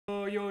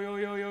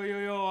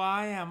Yo,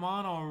 I am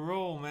on a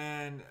roll,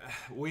 man.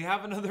 We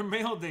have another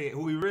mail day.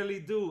 We really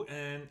do.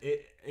 And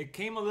it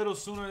came a little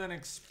sooner than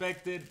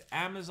expected.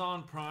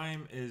 Amazon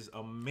Prime is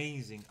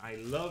amazing. I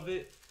love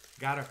it.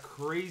 Got a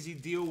crazy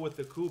deal with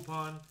the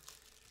coupon.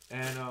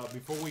 And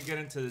before we get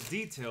into the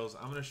details,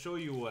 I'm going to show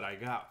you what I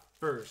got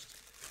first.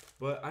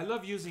 But I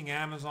love using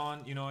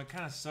Amazon. You know, it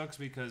kind of sucks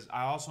because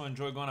I also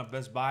enjoy going to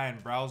Best Buy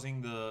and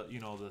browsing the,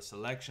 the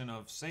selection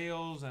of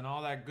sales and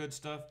all that good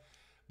stuff.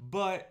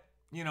 But,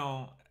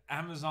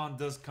 Amazon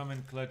does come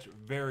in clutch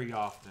very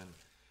often.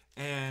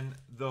 And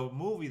the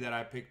movie that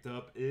I picked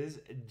up is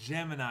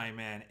Gemini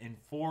Man in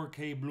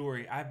 4K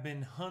Blu-ray. I've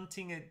been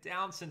hunting it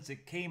down since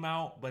it came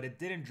out, but it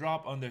didn't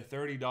drop under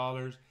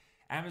 $30.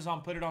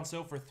 Amazon put it on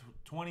sale for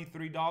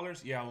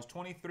 $23. Yeah, it was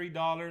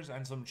 $23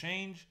 and some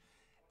change.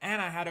 And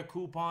I had a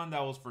coupon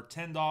that was for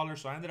 $10,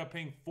 so I ended up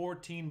paying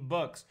 14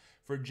 bucks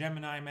for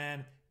Gemini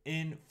Man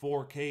in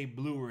 4K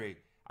Blu-ray.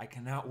 I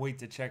cannot wait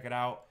to check it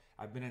out.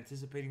 I've been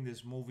anticipating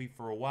this movie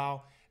for a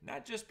while,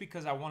 not just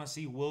because I want to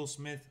see Will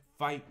Smith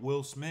fight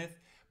Will Smith,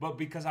 but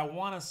because I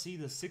want to see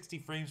the 60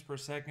 frames per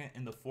second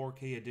in the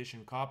 4K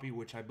edition copy,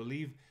 which I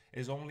believe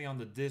is only on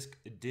the disc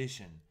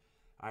edition.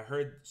 I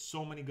heard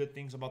so many good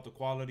things about the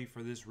quality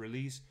for this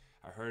release.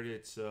 I heard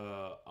it's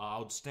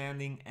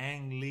outstanding.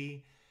 Ang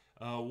Lee,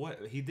 what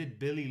he did,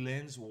 Billy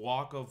Lynn's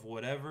Walk of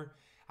Whatever.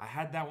 I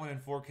had that one in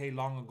 4K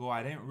long ago.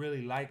 I didn't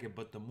really like it,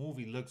 but the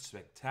movie looked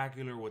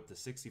spectacular with the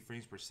 60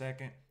 frames per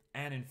second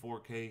and in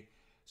 4K.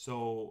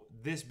 So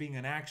this being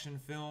an action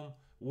film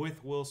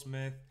with Will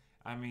Smith,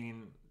 I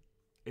mean,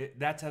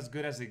 that's as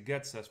good as it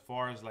gets as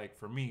far as, like,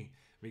 for me,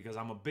 because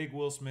I'm a big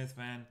Will Smith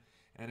fan.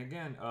 And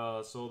again,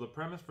 so the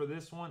premise for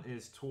this one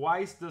is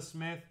twice the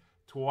Smith,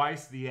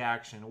 twice the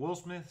action. Will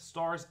Smith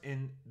stars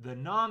in the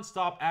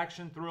non-stop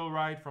action thrill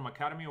ride from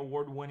Academy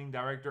Award-winning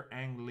director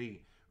Ang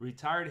Lee.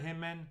 Retired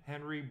hitman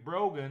Henry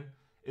Brogan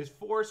is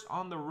forced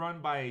on the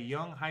run by a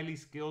young, highly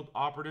skilled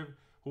operative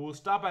who will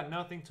stop at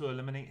nothing to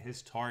eliminate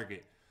his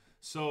target.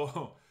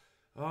 So,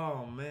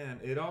 oh man,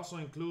 it also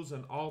includes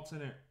an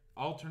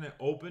alternate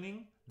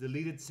opening,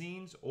 deleted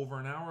scenes, over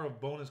an hour of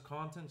bonus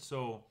content.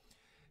 So,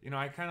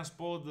 I kind of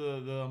spoiled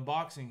the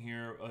unboxing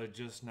here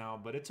just now,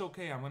 but it's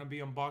okay. I'm going to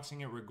be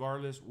unboxing it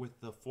regardless with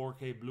the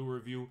 4K Blue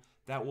review.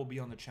 That will be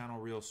on the channel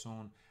real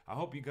soon. I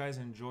hope you guys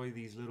enjoy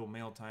these little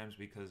mail times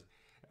because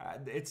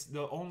it's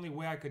the only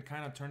way I could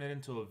kind of turn it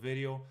into a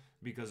video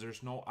because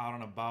there's no out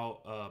and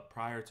about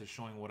prior to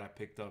showing what I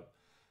picked up.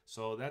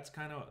 So that's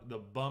kind of the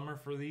bummer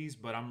for these,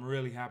 but I'm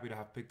really happy to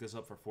have picked this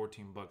up for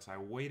 14 bucks. I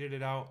waited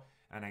it out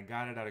and I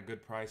got it at a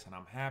good price and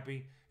I'm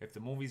happy. If the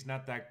movie's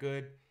not that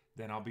good,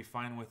 then I'll be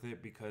fine with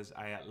it because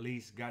I at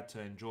least got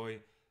to enjoy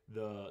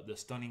the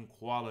stunning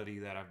quality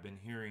that I've been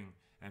hearing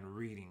and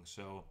reading.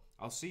 So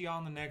I'll see you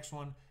on the next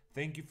one.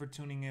 Thank you for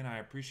tuning in. I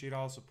appreciate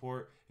all the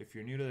support. If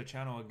you're new to the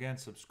channel, again,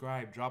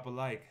 subscribe, drop a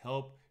like,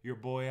 help your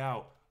boy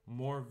out.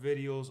 More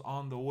videos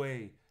on the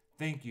way.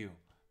 Thank you.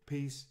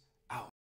 Peace